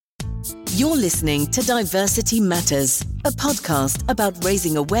You're listening to Diversity Matters, a podcast about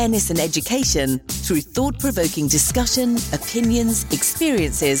raising awareness and education through thought-provoking discussion, opinions,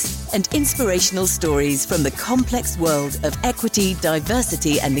 experiences, and inspirational stories from the complex world of equity,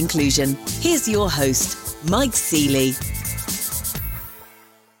 diversity, and inclusion. Here's your host, Mike Seeley.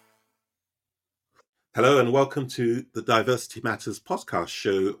 Hello and welcome to the Diversity Matters podcast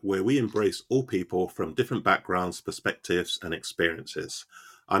show, where we embrace all people from different backgrounds, perspectives, and experiences.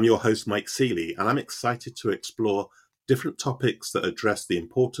 I'm your host, Mike Seeley, and I'm excited to explore different topics that address the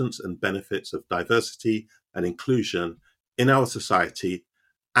importance and benefits of diversity and inclusion in our society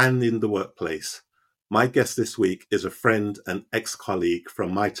and in the workplace. My guest this week is a friend and ex-colleague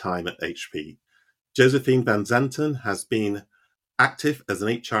from my time at HP. Josephine van Zanten has been active as an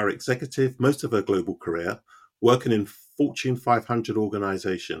HR executive most of her global career, working in Fortune 500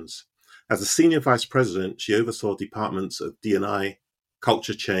 organizations. As a senior vice president, she oversaw departments of D&I,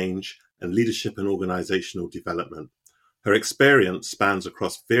 culture change, and leadership and organizational development. Her experience spans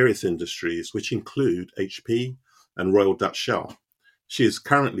across various industries, which include HP and Royal Dutch Shell. She is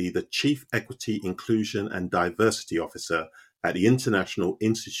currently the Chief Equity, Inclusion, and Diversity Officer at the International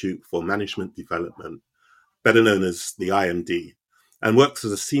Institute for Management Development, better known as the IMD, and works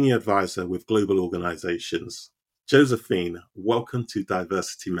as a senior advisor with global organizations. Josephine, welcome to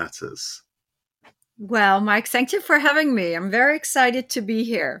Diversity Matters. Well, Mike, thank you for having me. I'm very excited to be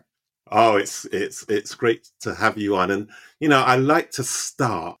here. Oh, it's great to have you on. And, I like to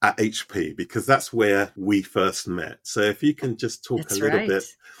start at HP because that's where we first met. So if you can just talk That's a little right. bit,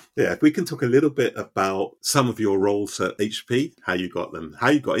 if we can talk a little bit about some of your roles at HP, how you got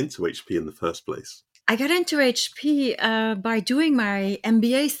into HP in the first place. I got into HP by doing my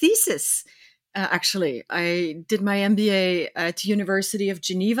MBA thesis. Actually, I did my MBA at University of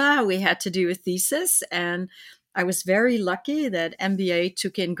Geneva. We had to do a thesis, and I was very lucky that MBA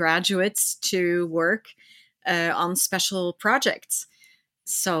took in graduates to work on special projects.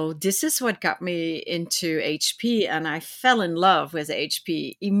 So this is what got me into HP, and I fell in love with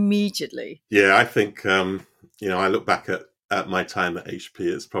HP immediately. Yeah, I think, I look back at my time at HP,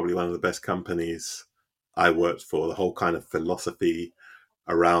 it's probably one of the best companies I worked for. The whole kind of philosophy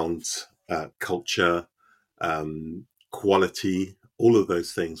around culture, quality, all of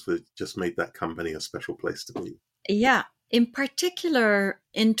those things that just made that company a special place to be. Yeah, in particular,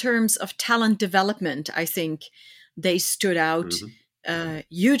 in terms of talent development, I think they stood out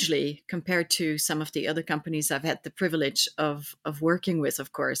hugely compared to some of the other companies I've had the privilege of working with,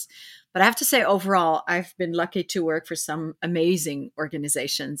 of course. But I have to say, overall, I've been lucky to work for some amazing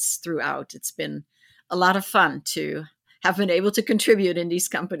organizations throughout. It's been a lot of fun to have been able to contribute in these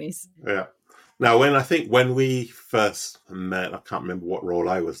companies. Yeah. Now, when we first met, I can't remember what role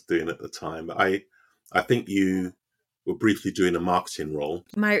I was doing at the time, but I think you were briefly doing a marketing role.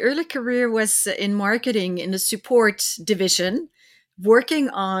 My early career was in marketing in the support division, working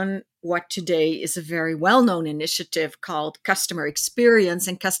on what today is a very well-known initiative called customer experience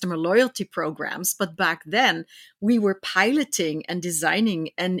and customer loyalty programs. But back then, we were piloting and designing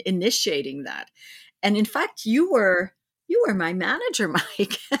and initiating that. And in fact, you were my manager,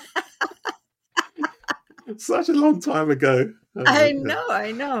 Mike. Such a long time ago. I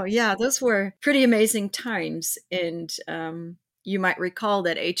know. Yeah, those were pretty amazing times. And you might recall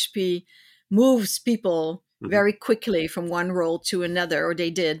that HP moves people very quickly from one role to another, or they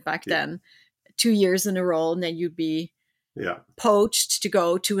did back then, 2 years in a role, and then you'd be poached to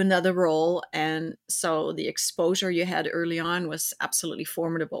go to another role. And so the exposure you had early on was absolutely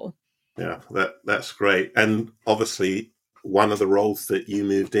formidable. Yeah, that's great. And obviously, one of the roles that you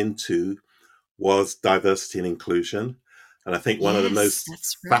moved into was diversity and inclusion. And I think one of the most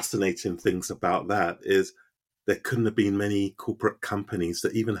fascinating things about that is there couldn't have been many corporate companies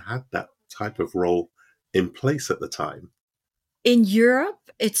that even had that type of role in place at the time. In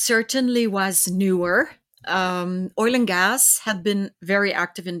Europe, it certainly was newer. Oil and gas had been very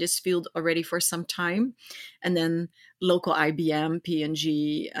active in this field already for some time. And then local IBM,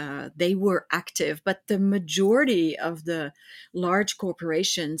 P&G, they were active. But the majority of the large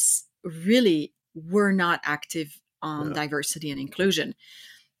corporations really were not active on diversity and inclusion.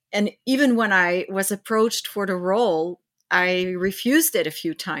 And even when I was approached for the role, I refused it a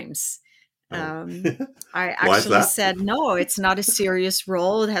few times. I actually said, no, it's not a serious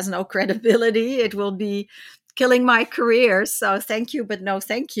role. It has no credibility. It will be killing my career. So thank you, but no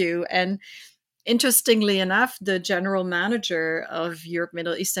thank you. And interestingly enough, the general manager of Europe,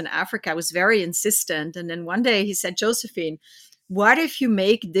 Middle East, and Africa was very insistent. And then one day he said, Josephine, what if you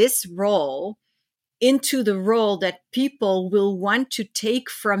make this role into the role that people will want to take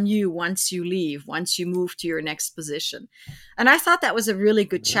from you once you leave, once you move to your next position. And I thought that was a really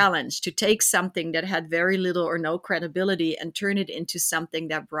good challenge, to take something that had very little or no credibility and turn it into something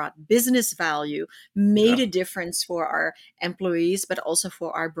that brought business value, made a difference for our employees, but also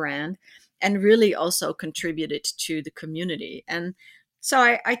for our brand, and really also contributed to the community. And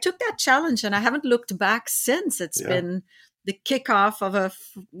so I took that challenge, and I haven't looked back since. It's been the kickoff of a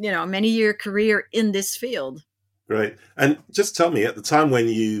many-year career in this field. Great. And just tell me, at the time when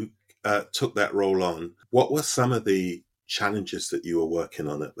you took that role on, what were some of the challenges that you were working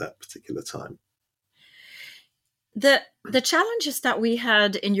on at that particular time? The challenges that we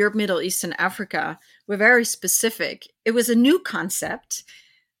had in Europe, Middle East, and Africa were very specific. It was a new concept.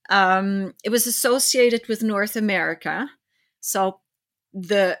 It was associated with North America. So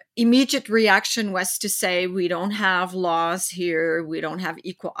the immediate reaction was to say, we don't have laws here. We don't have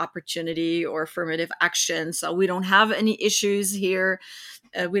equal opportunity or affirmative action. So we don't have any issues here.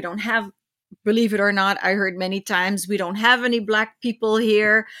 We don't have, believe it or not, I heard many times, we don't have any Black people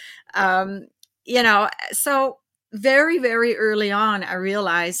here. So very, very early on, I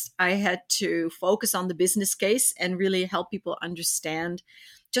realized I had to focus on the business case and really help people understand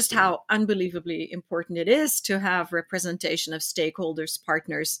just how unbelievably important it is to have representation of stakeholders,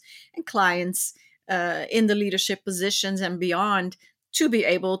 partners, and clients in the leadership positions and beyond, to be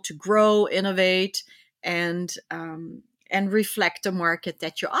able to grow, innovate, and reflect the market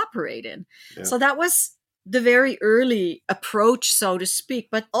that you operate in. Yeah. So that was the very early approach, so to speak,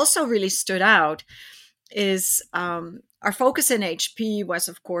 but also really stood out is our focus in HP was,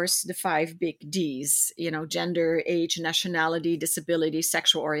 of course, the 5 big Ds, gender, age, nationality, disability,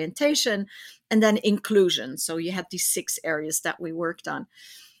 sexual orientation, and then inclusion. So you had these 6 areas that we worked on.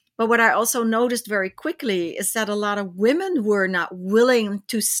 But what I also noticed very quickly is that a lot of women were not willing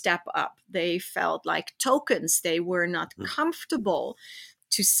to step up. They felt like tokens. They were not comfortable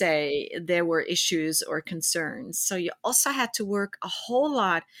to say there were issues or concerns. So you also had to work a whole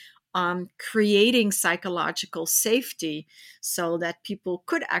lot on creating psychological safety so that people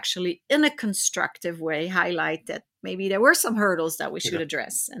could actually, in a constructive way, highlight that maybe there were some hurdles that we should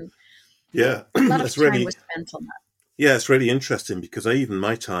address. And a lot of time was spent on that. Yeah, it's really interesting because even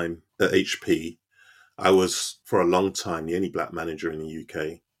my time at HP, I was for a long time the only Black manager in the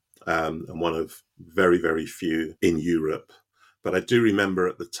UK, and one of very, very few in Europe. But I do remember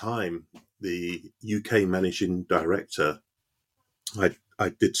at the time, the UK managing director, I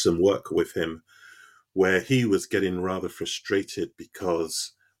did some work with him where he was getting rather frustrated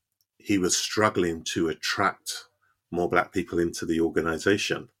because he was struggling to attract more Black people into the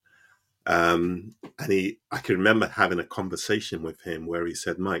organization. And I can remember having a conversation with him where he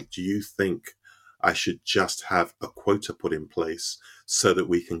said, Mike, do you think I should just have a quota put in place so that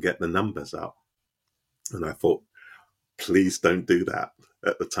we can get the numbers up? And I thought, please don't do that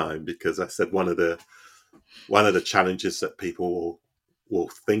at the time, because I said one of the challenges that people will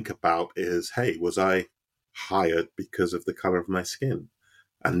think about is, hey, was I hired because of the color of my skin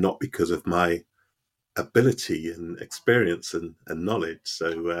and not because of my ability and experience and knowledge?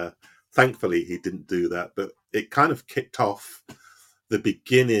 So thankfully he didn't do that, but it kind of kicked off the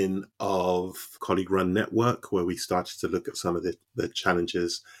beginning of Colleague Run Network, where we started to look at some of the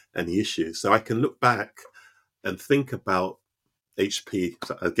challenges and the issues. So I can look back and think about HP,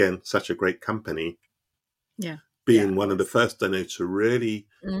 again, such a great company, being one of the first, I know, to really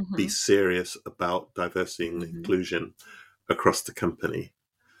be serious about diversity and inclusion across the company.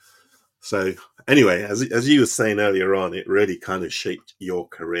 So anyway, as you were saying earlier on, it really kind of shaped your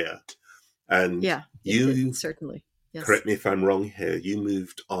career. And you certainly, yes. Correct me if I'm wrong here, you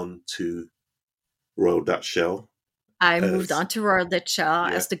moved on to Royal Dutch Shell. I moved on to Royal Dutch Shell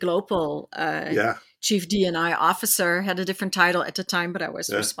as the global chief D&I officer. Had a different title at the time, but I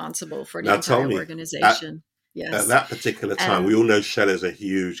was responsible for the entire organization. At that particular time, we all know Shell is a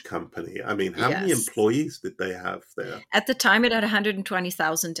huge company. I mean, how many employees did they have there? At the time, it had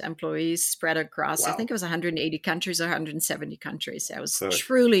 120,000 employees spread across, I think it was 180 countries or 170 countries. It was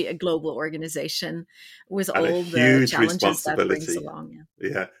truly a global organization with all the challenges that brings along.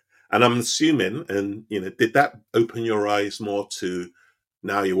 Yeah. And I'm assuming, and did that open your eyes more to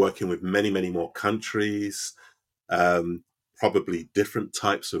now you're working with many, many more countries, probably different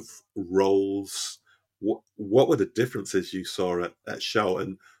types of roles? What were the differences you saw at Shell,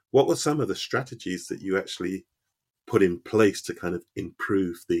 and what were some of the strategies that you actually put in place to kind of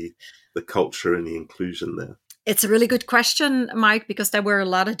improve the culture and the inclusion there? It's a really good question, Mike, because there were a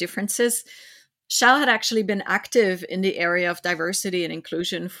lot of differences. Shell had actually been active in the area of diversity and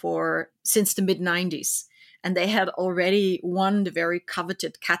inclusion since the mid-90s, and they had already won the very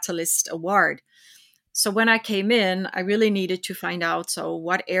coveted Catalyst Award. So when I came in, I really needed to find out, so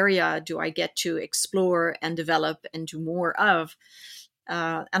what area do I get to explore and develop and do more of?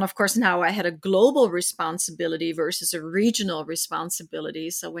 And of course, now I had a global responsibility versus a regional responsibility.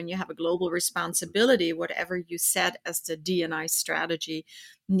 So when you have a global responsibility, whatever you set as the D&I strategy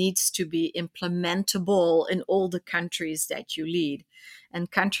needs to be implementable in all the countries that you lead.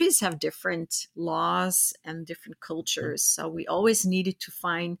 And countries have different laws and different cultures. So we always needed to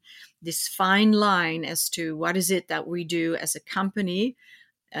find this fine line as to what is it that we do as a company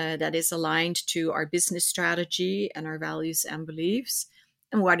that is aligned to our business strategy and our values and beliefs.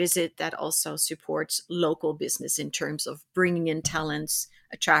 And what is it that also supports local business in terms of bringing in talents,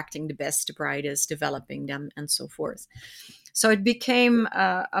 attracting the best, the brightest, developing them, and so forth. So it became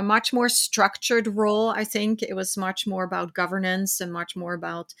a much more structured role. I think it was much more about governance and much more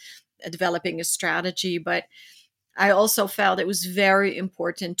about developing a strategy. But I also felt it was very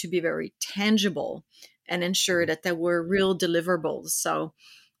important to be very tangible and ensure that there were real deliverables. So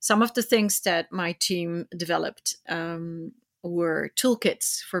some of the things that my team developed were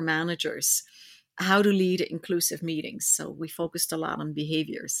toolkits for managers, how to lead inclusive meetings. So we focused a lot on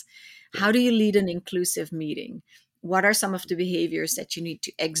behaviors. How do you lead an inclusive meeting? What are some of the behaviors that you need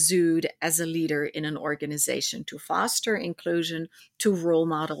to exude as a leader in an organization to foster inclusion, to role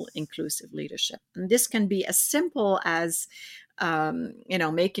model inclusive leadership? And this can be as simple as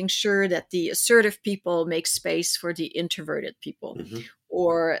making sure that the assertive people make space for the introverted people,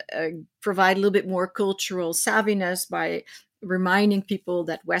 or provide a little bit more cultural savviness by reminding people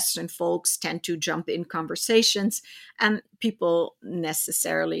that Western folks tend to jump in conversations, and people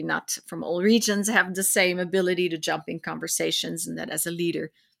necessarily not from all regions have the same ability to jump in conversations, and that as a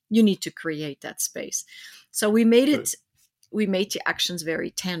leader, you need to create that space. So we made the actions very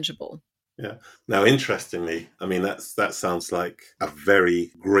tangible. Yeah. Now, interestingly, I mean, that sounds like a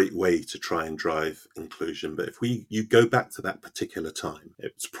very great way to try and drive inclusion. But if you go back to that particular time,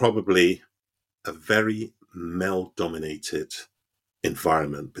 it's probably a very male-dominated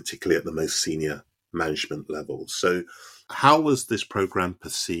environment, particularly at the most senior management levels. So how was this program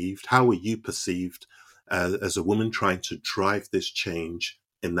perceived? How were you perceived as a woman trying to drive this change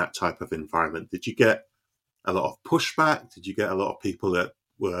in that type of environment? Did you get a lot of pushback? Did you get a lot of people that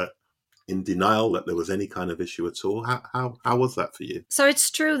were in denial that there was any kind of issue at all? How was that for you? So it's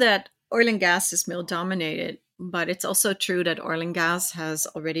true that oil and gas is male-dominated, but it's also true that oil and gas has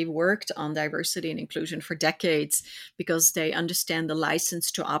already worked on diversity and inclusion for decades because they understand the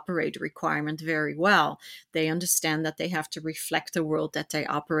license to operate requirement very well. They understand that they have to reflect the world that they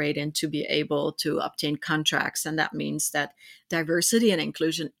operate in to be able to obtain contracts. And that means that diversity and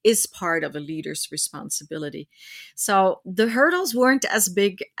inclusion is part of a leader's responsibility. So the hurdles weren't as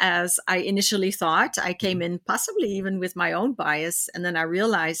big as I initially thought. I came in possibly even with my own bias, and then I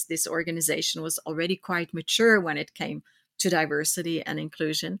realized this organization was already quite mature when it came to diversity and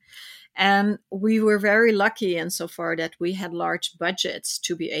inclusion. And we were very lucky insofar that we had large budgets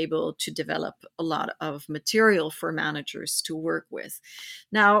to be able to develop a lot of material for managers to work with.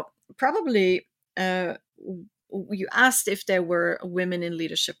 Now, probably you asked if there were women in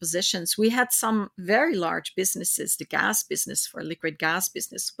leadership positions. We had some very large businesses. The gas business, for liquid gas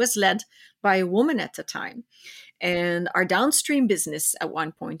business, was led by a woman at the time. And our downstream business at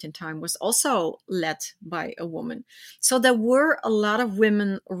one point in time was also led by a woman. So there were a lot of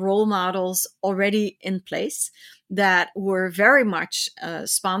women role models already in place that were very much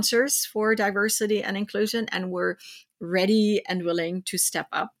sponsors for diversity and inclusion and were ready and willing to step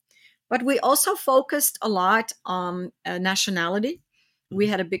up. But we also focused a lot on nationality. We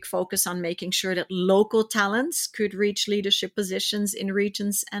had a big focus on making sure that local talents could reach leadership positions in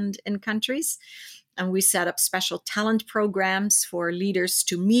regions and in countries. And we set up special talent programs for leaders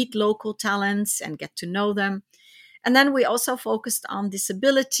to meet local talents and get to know them. And then we also focused on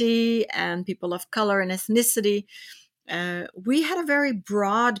disability and people of color and ethnicity. We had a very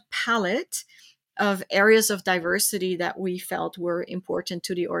broad palette of areas of diversity that we felt were important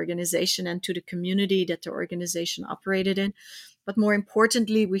to the organization and to the community that the organization operated in. But more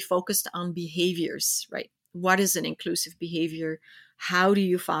importantly, we focused on behaviors, right? What is an inclusive behavior? How do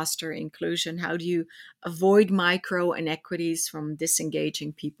you foster inclusion? How do you avoid micro inequities from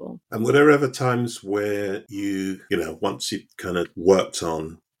disengaging people? And were there ever times where once you kind of worked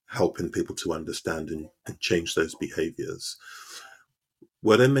on helping people to understand and change those behaviors,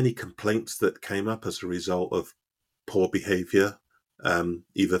 were there many complaints that came up as a result of poor behavior,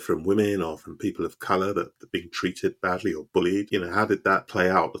 either from women or from people of color that are being treated badly or bullied? How did that play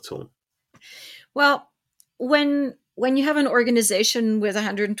out at all? Well, when you have an organization with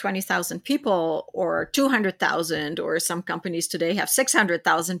 120,000 people or 200,000, or some companies today have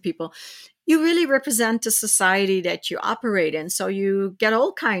 600,000 people, you really represent the society that you operate in. So you get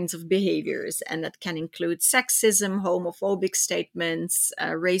all kinds of behaviors, and that can include sexism, homophobic statements,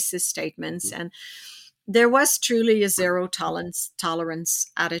 racist statements. And there was truly a zero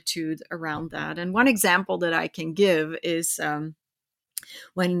tolerance attitude around that. And one example that I can give is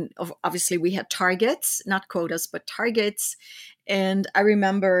when obviously we had targets, not quotas, but targets. And I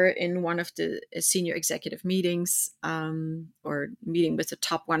remember in one of the senior executive meetings or meeting with the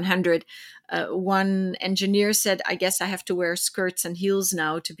top 100, one engineer said, I guess I have to wear skirts and heels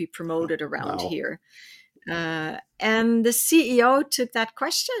now to be promoted around here. And the CEO took that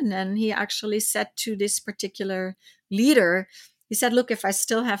question, and he actually said to this particular leader, he said, look, if I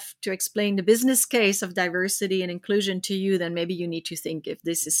still have to explain the business case of diversity and inclusion to you, then maybe you need to think if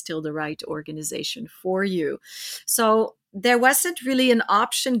this is still the right organization for you. So there wasn't really an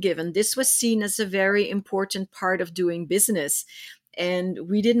option given. This was seen as a very important part of doing business. And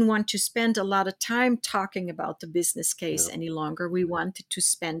we didn't want to spend a lot of time talking about the business case any longer. We wanted to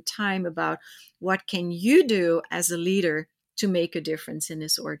spend time about what can you do as a leader to make a difference in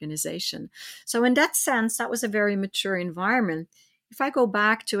this organization. So in that sense, that was a very mature environment. If I go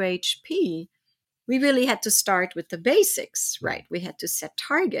back to HP, we really had to start with the basics, right? We had to set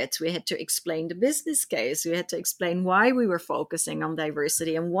targets. We had to explain the business case. We had to explain why we were focusing on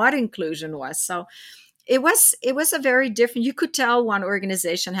diversity and what inclusion was. So it was a very different, you could tell one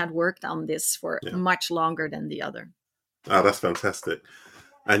organization had worked on this for much longer than the other. Oh, that's fantastic.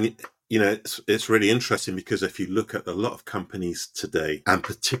 And it's really interesting because if you look at a lot of companies today, and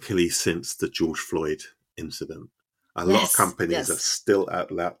particularly since the George Floyd incident, a lot of companies are still at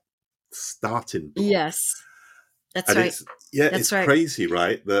that starting block. Yes, that's and right. It's crazy,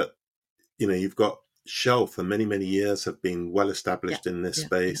 right? That, you've got Shell for many, many years have been well established in this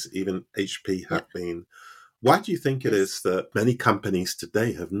space. Even HP have been. Why do you think it is that many companies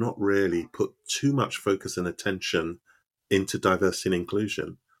today have not really put too much focus and attention into diversity and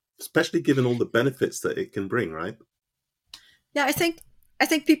inclusion, especially given all the benefits that it can bring, right? Yeah, I think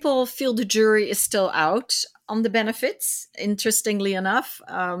people feel the jury is still out on the benefits. Interestingly enough,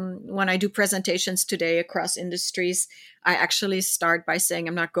 when I do presentations today across industries, I actually start by saying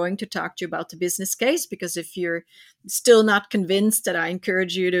I'm not going to talk to you about the business case, because if you're still not convinced, that I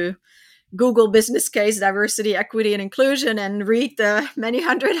encourage you to Google business case, diversity, equity, and inclusion, and read the many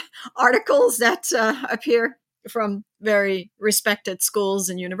hundred articles that appear from very respected schools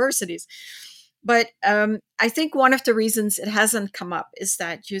and universities. But I think one of the reasons it hasn't come up is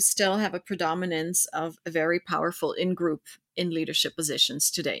that you still have a predominance of a very powerful in-group in leadership positions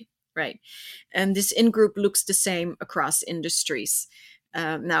today, right? And this in-group looks the same across industries.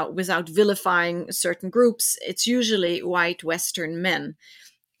 Now, without vilifying certain groups, it's usually white Western men.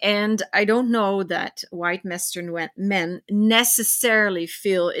 And I don't know that white Western men necessarily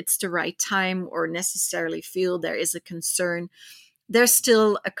feel it's the right time or necessarily feel there is a concern. There's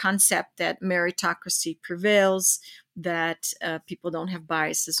still a concept that meritocracy prevails, that people don't have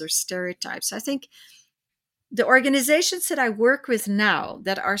biases or stereotypes. I think the organizations that I work with now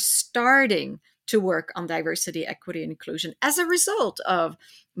that are starting to work on diversity, equity, and inclusion as a result of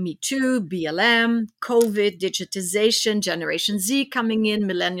Me Too, BLM, COVID, digitization, Generation Z coming in,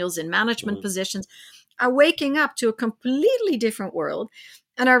 millennials in management positions, are waking up to a completely different world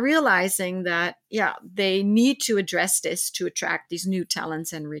and are realizing that, they need to address this to attract these new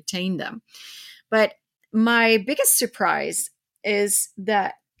talents and retain them. But my biggest surprise is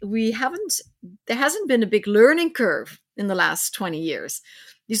that there hasn't been a big learning curve in the last 20 years.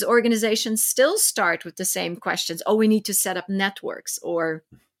 These organizations still start with the same questions. Oh, we need to set up networks, or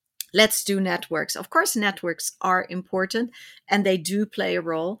let's do networks. Of course, networks are important and they do play a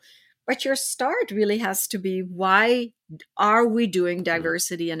role. But your start really has to be, why are we doing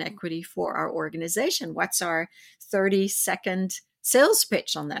diversity and equity for our organization? What's our 30-second sales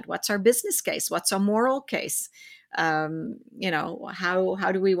pitch on that? What's our business case? What's our moral case? How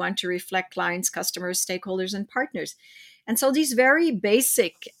do we want to reflect clients, customers, stakeholders, and partners? And so these very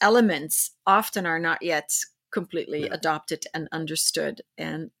basic elements often are not yet completely adopted and understood.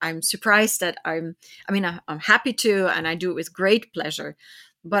 And I'm surprised that I'm happy to, and I do it with great pleasure.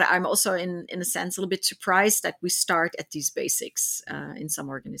 But I'm also, in a sense, a little bit surprised that we start at these basics in some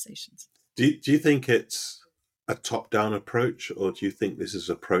organizations. Do you think it's a top-down approach, or do you think this is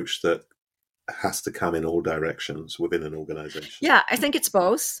an approach that has to come in all directions within an organization? Yeah, I think it's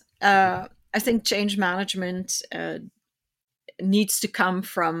both. I think change management needs to come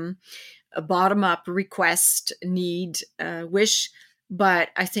from a bottom-up request, need, wish. But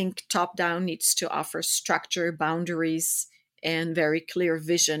I think top-down needs to offer structure, boundaries, and very clear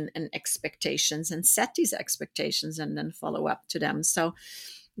vision and expectations, and set these expectations and then follow up to them. So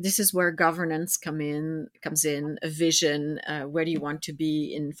this is where governance comes in, a vision. Where do you want to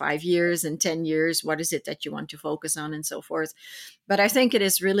be in 5 years, in 10 years? What is it that you want to focus on, and so forth. But I think it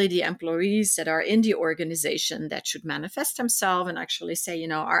is really the employees that are in the organization that should manifest themselves and actually say,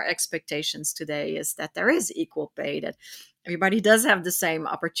 our expectations today is that there is equal pay, that everybody does have the same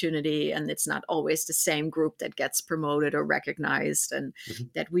opportunity, and it's not always the same group that gets promoted or recognized, and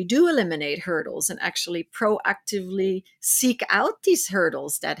that we do eliminate hurdles and actually proactively seek out these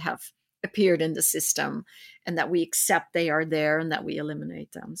hurdles that have appeared in the system, and that we accept they are there and that we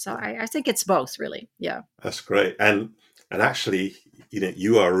eliminate them. So I think it's both, really. Yeah. That's great. And actually,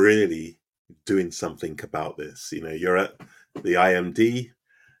 you are really doing something about this. You're at the IMD,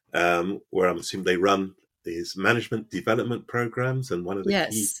 where I'm assuming they run these management development programs, and one of the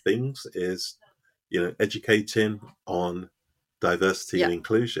key things is educating on diversity and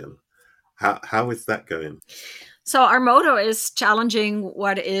inclusion. How is that going? So our motto is challenging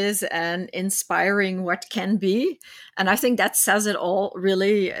what is and inspiring what can be. And I think that says it all,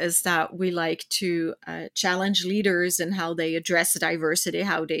 really, is that we like to challenge leaders in how they address diversity,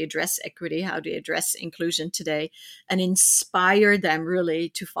 how they address equity, how they address inclusion today, and inspire them really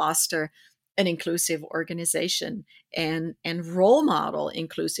to foster an inclusive organization and role model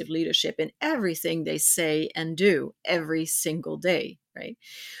inclusive leadership in everything they say and do every single day, right?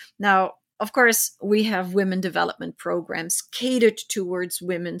 Now, of course, we have women development programs catered towards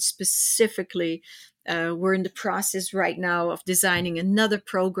women specifically. We're in the process right now of designing another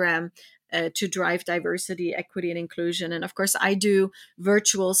program to drive diversity, equity, and inclusion. And of course, I do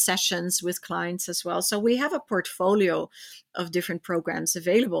virtual sessions with clients as well. So we have a portfolio of different programs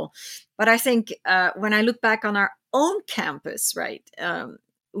available. But I think when I look back on our own campus, right,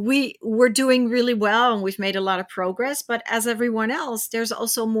 we're doing really well and we've made a lot of progress. But as everyone else, there's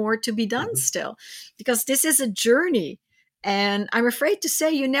also more to be done still, because this is a journey. And I'm afraid to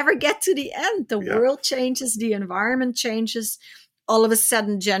say you never get to the end. The world changes, the environment changes. All of a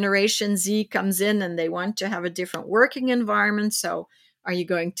sudden, Generation Z comes in and they want to have a different working environment. So are you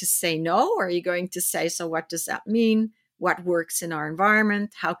going to say no? Or are you going to say, so what does that mean? What works in our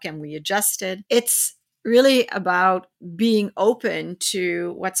environment? How can we adjust it? It's really about being open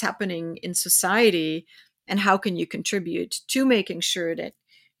to what's happening in society and how can you contribute to making sure that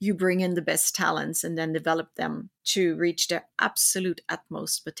you bring in the best talents and then develop them to reach their absolute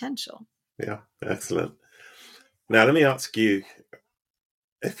utmost potential. Yeah, excellent. Now, let me ask you,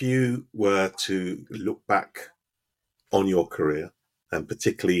 if you were to look back on your career, and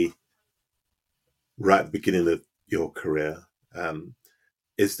particularly right at the beginning of your career,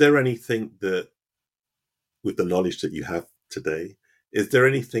 is there anything that, with the knowledge that you have today, is there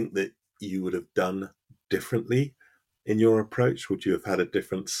anything that you would have done differently in your approach? Would you have had a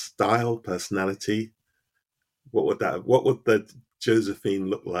different style, personality? What would the Josephine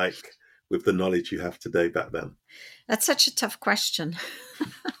look like with the knowledge you have today back then? That's such a tough question.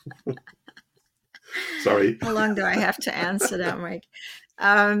 Sorry. How long do I have to answer that, Mike?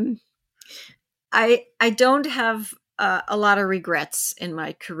 I don't have a lot of regrets in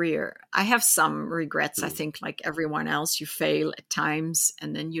my career. I have some regrets. I think, like everyone else, you fail at times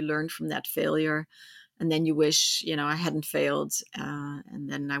and then you learn from that failure. And then you wish, I hadn't failed. And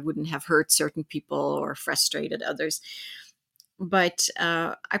then I wouldn't have hurt certain people or frustrated others. But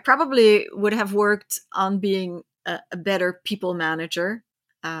I probably would have worked on being a better people manager.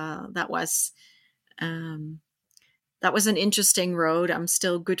 That was an interesting road. I'm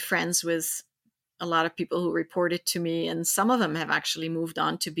still good friends with a lot of people who reported to me, and some of them have actually moved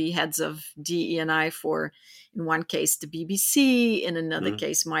on to be heads of DE&I for, in one case, the BBC, in another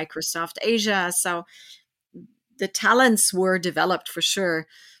case, Microsoft Asia. So the talents were developed for sure.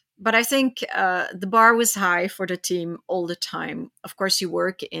 But I think the bar was high for the team all the time. Of course, you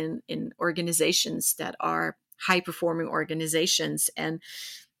work in organizations that are high-performing organizations, and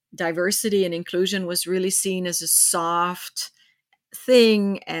diversity and inclusion was really seen as a soft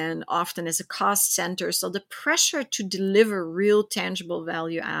thing and often as a cost center. So the pressure to deliver real tangible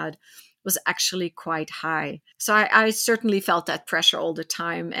value add was actually quite high. So I certainly felt that pressure all the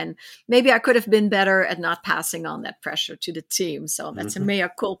time. And maybe I could have been better at not passing on that pressure to the team. So that's a mea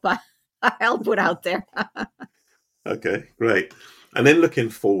culpa I'll put out there. Okay, great. And then looking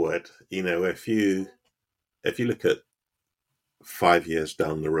forward, if you look at 5 years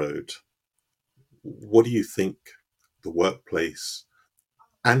down the road, what do you think the workplace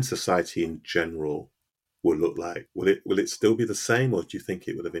and society in general will look like? Will it still be the same, or do you think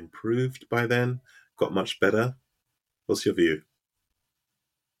it would have improved by then, got much better? What's your view?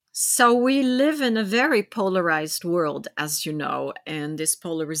 So we live in a very polarized world, as you know, and this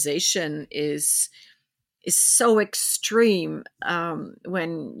polarization is is so extreme.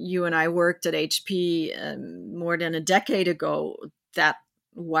 When you and I worked at HP more than a decade ago, that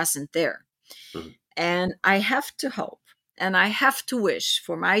wasn't there. Mhm. And I have to hope and I have to wish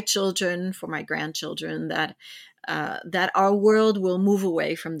for my children, for my grandchildren, that that our world will move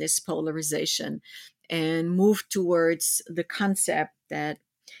away from this polarization and move towards the concept that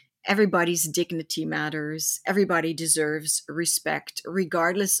everybody's dignity matters. Everybody deserves respect,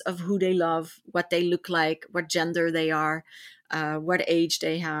 regardless of who they love, what they look like, what gender they are, what age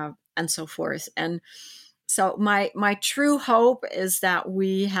they have, and so forth. And so my true hope is that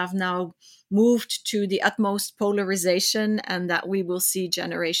we have now moved to the utmost polarization and that we will see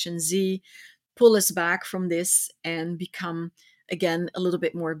Generation Z pull us back from this and become again a little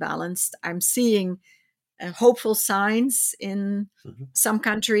bit more balanced. I'm seeing hopeful signs in Mhm. some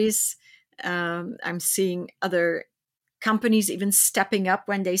countries. I'm seeing other companies even stepping up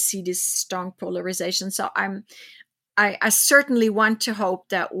when they see this strong polarization. So I certainly want to hope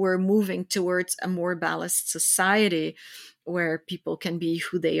that we're moving towards a more balanced society where people can be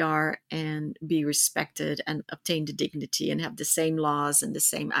who they are and be respected and obtain the dignity and have the same laws and the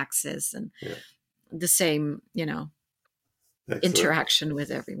same access and Yeah, the same, excellent. interaction with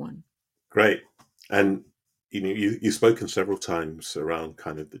everyone. Great. And you've spoken several times around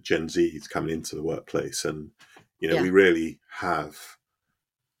kind of the Gen Zs coming into the workplace, and Yeah. we really have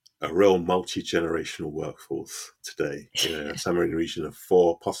a real multi-generational workforce today. Somewhere in the region of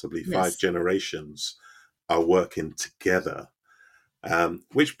 4, possibly 5 Yes. generations are working together,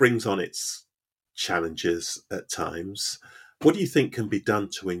 which brings on its challenges at times. What do you think can be done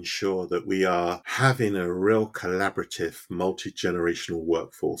to ensure that we are having a real collaborative, multi-generational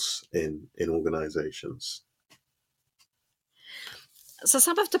workforce in organizations? So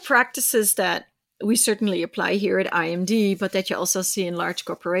some of the practices that we certainly apply here at IMD, but that you also see in large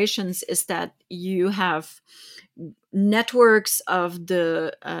corporations, is that you have networks of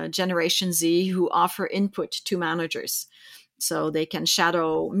the Generation Z who offer input to managers. So they can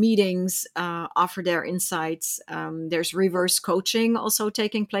shadow meetings, offer their insights. There's reverse coaching also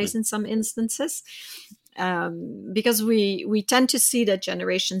taking place in some instances. Because we tend to see that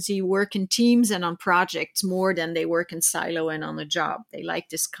Generation Z work in teams and on projects more than they work in silo and on a job. They like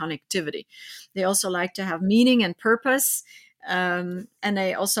this connectivity. They also like to have meaning and purpose, and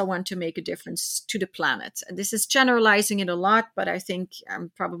they also want to make a difference to the planet. And this is generalizing it a lot, but I think I'm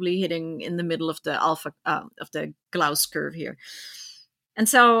probably hitting in the middle of the of the Gauss curve here. And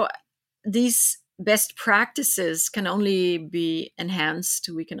so these best practices can only be enhanced.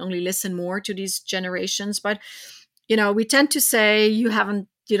 We can only listen more to these generations. But, we tend to say you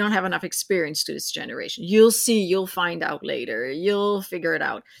don't have enough experience to this generation. You'll see, you'll find out later, you'll figure it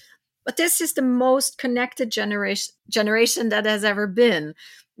out. But this is the most connected generation that has ever been.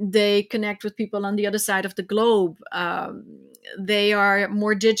 They connect with people on the other side of the globe. They are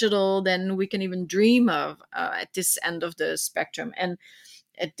more digital than we can even dream of at this end of the spectrum. And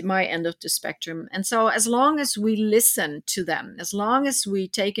at my end of the spectrum. And so as long as we listen to them, as long as we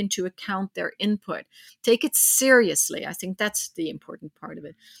take into account their input, take it seriously, I think that's the important part of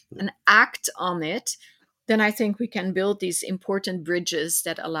it, and act on it, then I think we can build these important bridges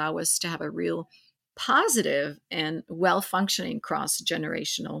that allow us to have a real positive and well-functioning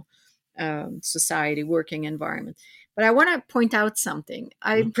cross-generational society working environment. But I want to point out something.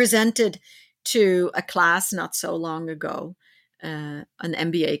 I presented to a class not so long ago, an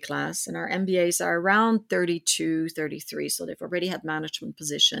MBA class, and our MBAs are around 32, 33, so they've already had management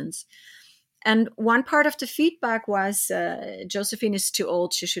positions. And one part of the feedback was, Josephine is too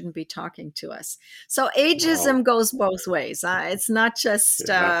old, she shouldn't be talking to us. So ageism goes both ways. It's not just,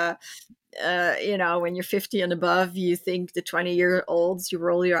 when you're 50 and above, you think the 20-year-olds, you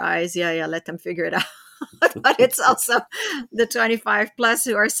roll your eyes, yeah, let them figure it out. But it's also the 25 plus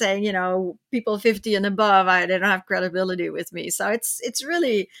who are saying, people 50 and above, they don't have credibility with me. So it's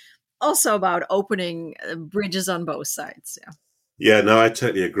really also about opening bridges on both sides. Yeah, no, I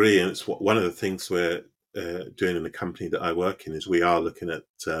totally agree. And it's one of the things we're doing in the company that I work in is we are looking at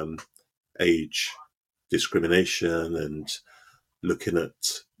age discrimination and looking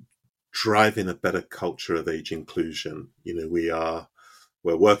at driving a better culture of age inclusion.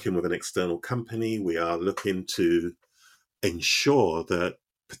 We're working with an external company. We are looking to ensure that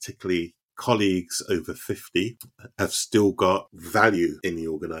particularly colleagues over 50 have still got value in the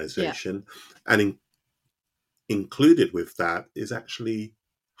organization. Yeah. And included with that is actually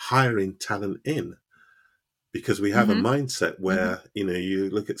hiring talent in, because we have a mindset where, you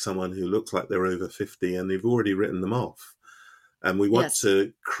look at someone who looks like they're over 50 and they've already written them off. And we want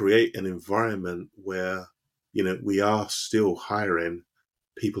to create an environment where, we are still hiring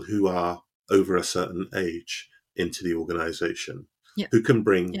people who are over a certain age into the organization, Yeah. who can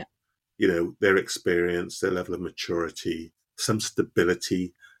bring, Yeah. their experience, their level of maturity, some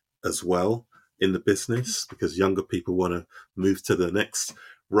stability as well in the business, because younger people want to move to the next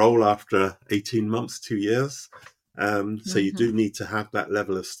role after 18 months, 2 years. So you do need to have that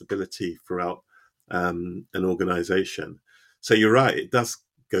level of stability throughout an organization. So you're right, it does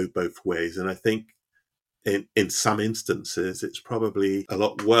go both ways. And I think in some instances, it's probably a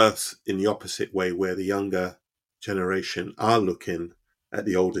lot worse in the opposite way, where the younger generation are looking at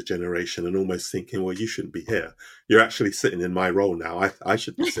the older generation and almost thinking, well, you shouldn't be here. You're actually sitting in my role now. I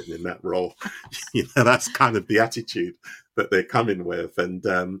should be sitting in that role. That's kind of the attitude that they're coming with. And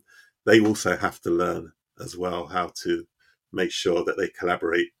they also have to learn as well how to make sure that they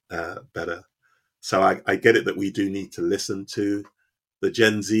collaborate better. So I get it that we do need to listen to the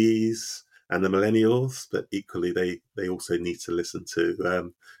Gen Zs and the millennials, but equally they also need to listen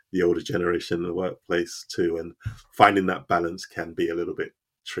to the older generation in the workplace too. And finding that balance can be a little bit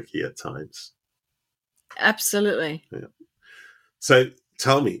tricky at times. Absolutely. Yeah. So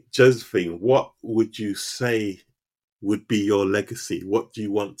tell me, Josephine, what would you say would be your legacy? What do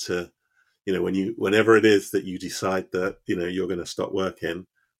you want to, whenever it is that you decide that, you're going to stop working,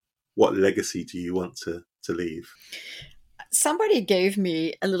 what legacy do you want to leave? Somebody gave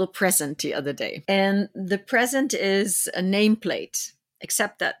me a little present the other day, and the present is a nameplate,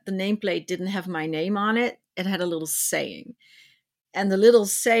 except that the nameplate didn't have my name on it. It had a little saying. And the little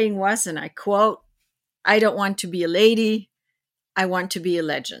saying was, and I quote, "I don't want to be a lady. I want to be a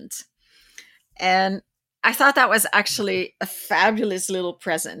legend." And I thought that was actually a fabulous little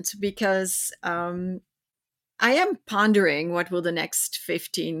present, because I am pondering what will the next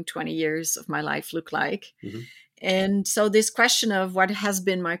 15, 20 years of my life look like. Mm-hmm. And so this question of what has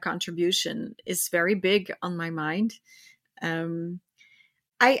been my contribution is very big on my mind.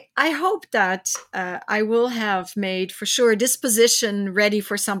 I hope that I will have made, for sure, this position ready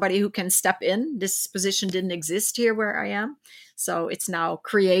for somebody who can step in. This position didn't exist here where I am. So it's now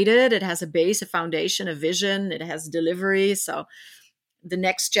created. It has a base, a foundation, a vision. It has delivery. So the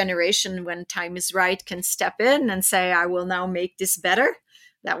next generation, when time is right, can step in and say, I will now make this better.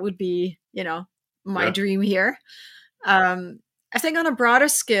 That would be, my dream here. I think on a broader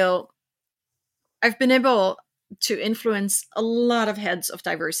scale, I've been able to influence a lot of heads of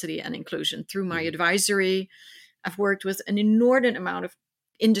diversity and inclusion through my advisory. I've worked with an inordinate amount of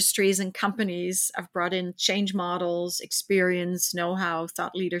industries and companies. I've brought in change models, experience, know-how,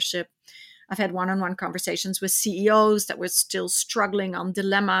 thought leadership. I've had one-on-one conversations with CEOs that were still struggling on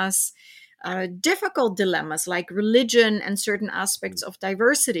dilemmas, difficult dilemmas like religion and certain aspects of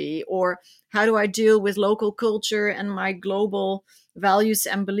diversity, or how do I deal with local culture and my global values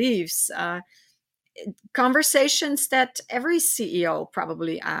and beliefs? Conversations that every CEO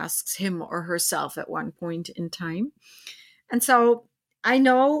probably asks him or herself at one point in time. And so I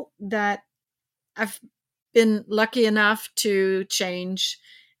know that I've been lucky enough to change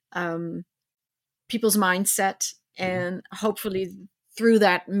people's mindset, and hopefully through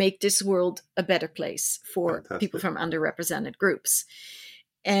that make this world a better place for Fantastic. People from underrepresented groups.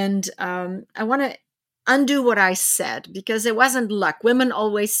 And I want to undo what I said, because it wasn't luck. Women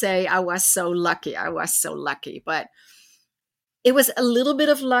always say, I was so lucky. But it was a little bit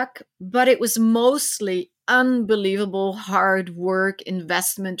of luck, but it was mostly unbelievable hard work,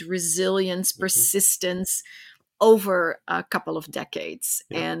 investment, resilience, persistence over a couple of decades,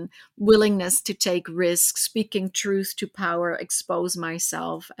 and willingness to take risks, speaking truth to power, expose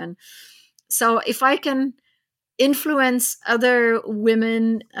myself. And so if I can influence other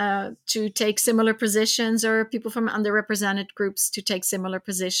women to take similar positions, or people from underrepresented groups to take similar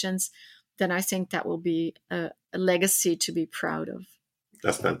positions, then I think that will be a legacy to be proud of.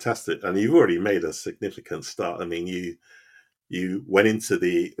 That's fantastic. And you've already made a significant start. I mean, you went into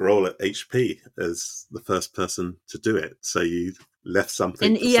the role at HP as the first person to do it. So you left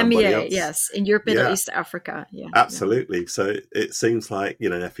something in for somebody else. Yes, in Europe, Middle East, Africa. Yeah, absolutely. So it seems like,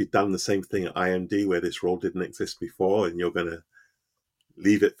 if you'd done the same thing at IMD, where this role didn't exist before, and you're going to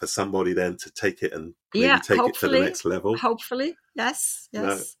leave it for somebody then to take it and maybe take it to the next level. Hopefully, yes.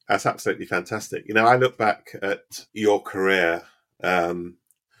 No, that's absolutely fantastic. I look back at your career, and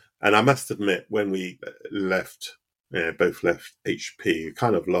I must admit, when we both left HP, we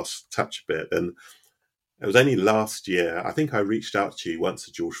kind of lost touch a bit. And it was only last year, I think I reached out to you once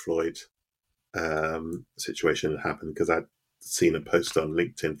the George Floyd situation had happened, because I'd seen a post on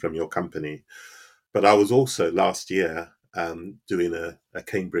LinkedIn from your company. But I was also last year doing a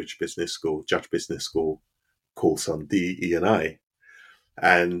Cambridge Business School, Judge Business School course on DEI,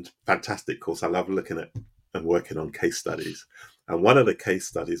 and fantastic course. I love looking at and working on case studies. And one of the case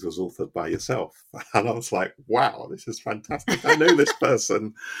studies was authored by yourself. And I was like, wow, this is fantastic. I know this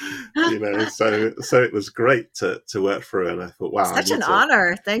person, so it was great to work through. And I thought, wow. Such an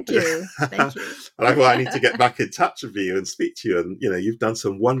honor. Thank you. Thank you. And I thought I need to get back in touch with you and speak to you. And, you've done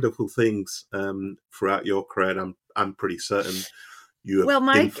some wonderful things throughout your career. And I'm pretty certain you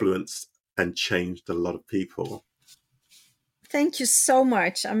have influenced and changed a lot of people. Thank you so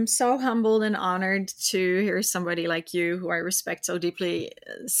much. I'm so humbled and honored to hear somebody like you, who I respect so deeply,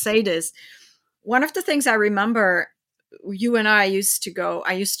 say this. One of the things I remember, you and I used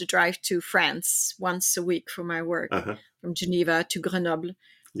to drive to France once a week for my work, from Geneva to Grenoble.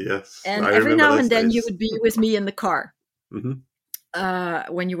 Yes. And every now and then you would be with me in the car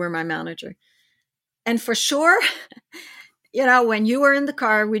when you were my manager. And for sure, when you were in the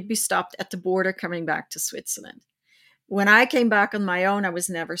car, we'd be stopped at the border coming back to Switzerland. When I came back on my own, I was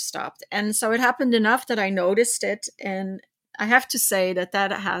never stopped. And so it happened enough that I noticed it. And I have to say that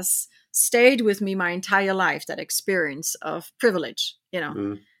has stayed with me my entire life, that experience of privilege,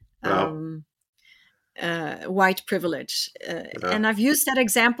 white privilege. And I've used that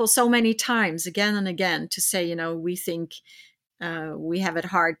example so many times, again and again, to say, we think we have it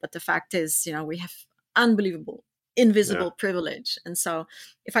hard, but the fact is, we have unbelievable invisible privilege. And so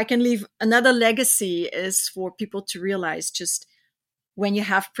if I can leave another legacy, is for people to realize, just when you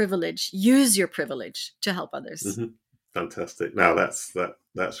have privilege, use your privilege to help others. Mm-hmm. Fantastic. Now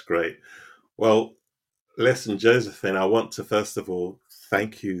that's great. Well, listen, Josephine, I want to first of all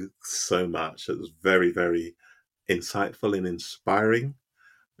thank you so much. It was very, very insightful and inspiring.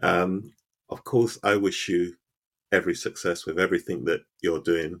 Of course, I wish you every success with everything that you're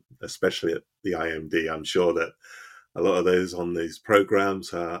doing, especially at the IMD. I'm sure that a lot of those on these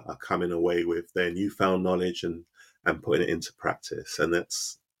programs are coming away with their newfound knowledge and putting it into practice. And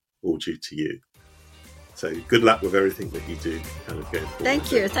that's all due to you. So good luck with everything that you do. Going forward.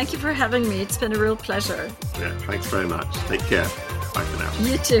 Thank you. Thank you for having me. It's been a real pleasure. Yeah, thanks very much. Take care. Bye for now.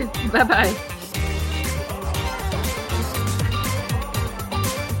 You too. Bye-bye.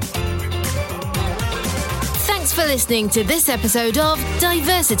 Thanks for listening to this episode of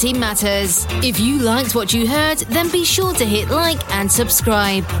Diversity Matters. If you liked what you heard, then be sure to hit like and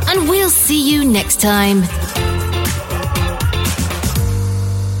subscribe. And we'll see you next time.